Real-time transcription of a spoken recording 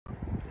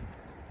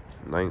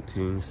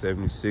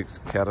1976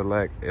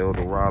 Cadillac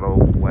Eldorado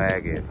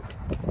Wagon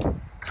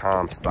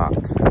ComStock.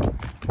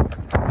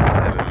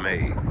 11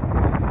 made.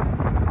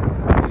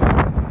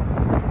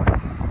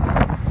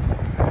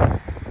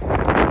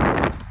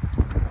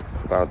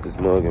 Found this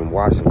mug in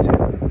Washington.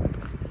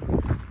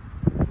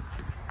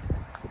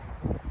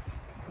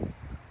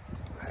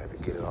 I had to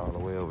get it all the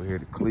way over here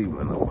to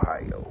Cleveland,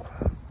 Ohio.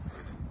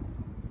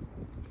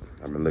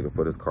 I've been looking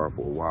for this car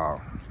for a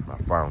while. I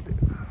found it.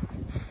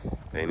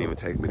 It didn't even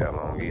take me that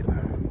long either.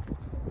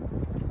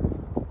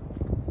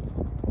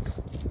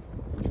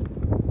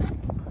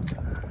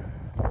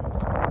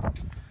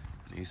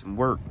 Need some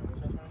work.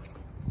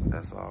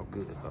 That's all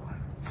good though.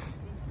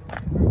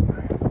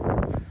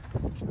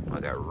 I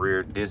got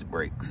rear disc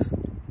brakes.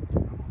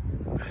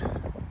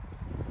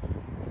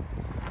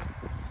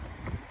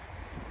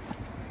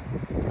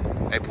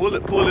 Hey, pull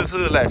this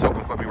hood latch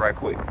open for me right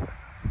quick.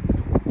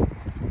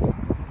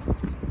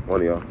 One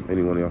of y'all,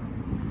 any one of y'all.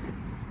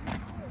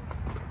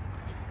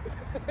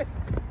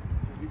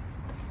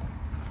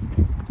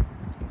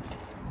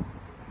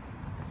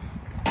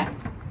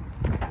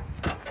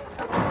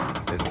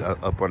 It's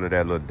up under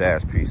that little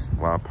dash piece.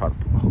 Well, I'll probably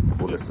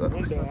pull this up.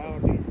 You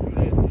can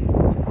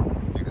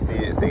see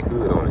it, say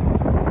hood on it.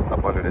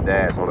 Up under the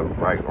dash on the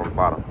right, on the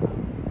bottom.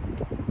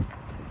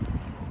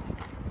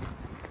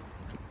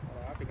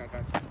 I think I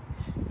got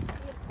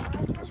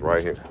you. It's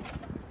right here.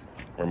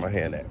 Where my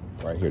hand at?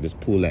 Right here,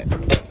 just pull that.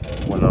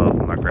 When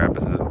I grab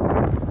the hood.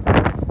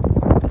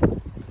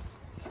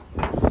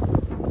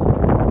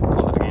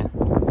 Pull it again.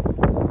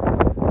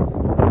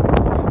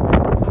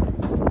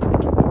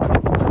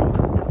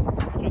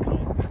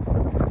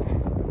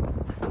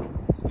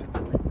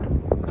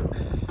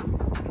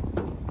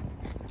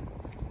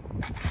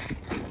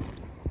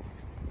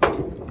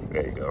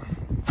 There you go.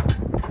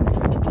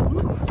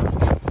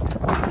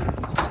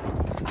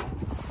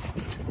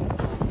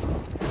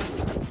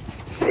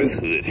 This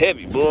hood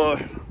heavy,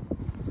 boy.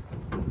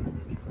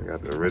 I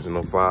got the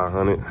original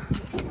 500.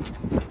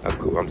 That's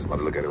cool. I'm just about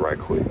to look at it right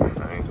quick.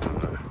 I ain't doing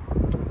nothing.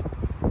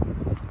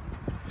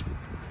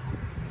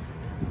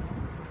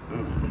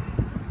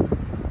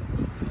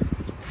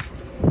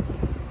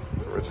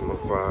 Original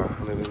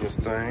 500 in this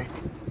thing.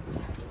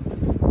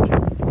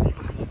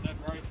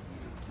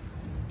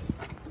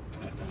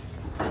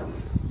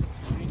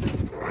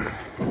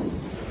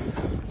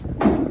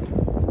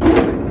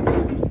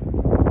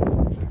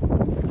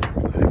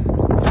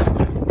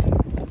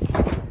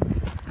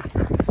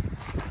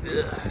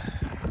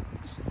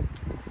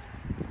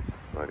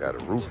 I got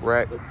a roof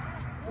rack.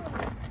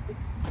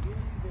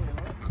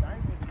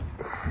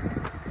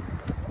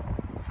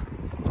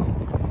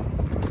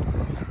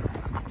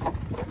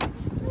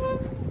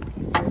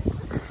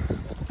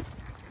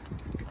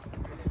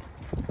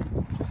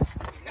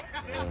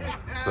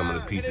 Some of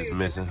the pieces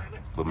missing,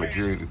 but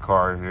majority of the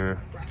car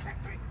here.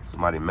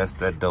 Somebody messed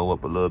that door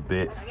up a little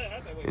bit.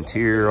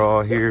 Interior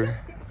all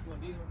here.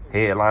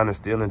 Headliner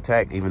still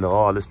intact, even though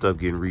all this stuff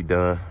getting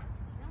redone.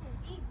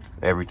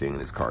 Everything in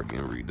this car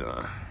getting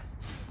redone.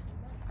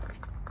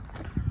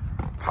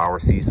 Power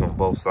seats on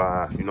both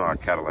sides. You know how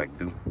Cadillac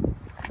do.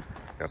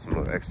 Got some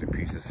little extra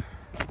pieces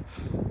in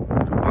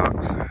the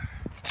box.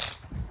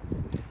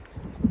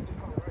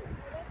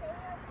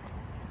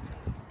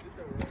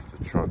 That's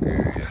the trunk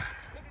area.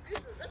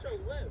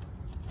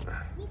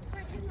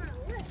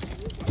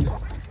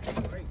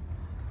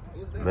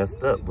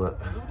 Messed up,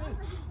 but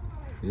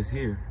it's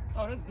here.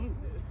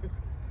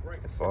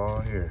 It's all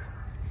here.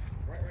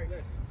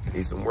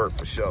 Need some work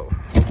for sure.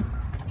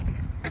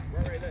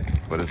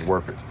 But it's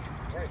worth it.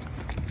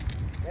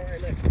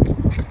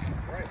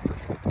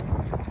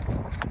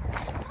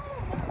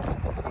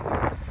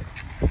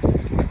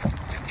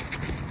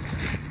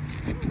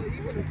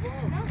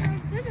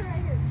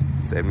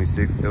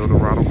 76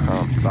 Eldorado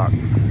ComStock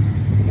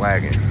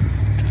Wagon.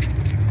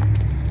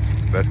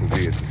 Special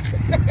vehicles.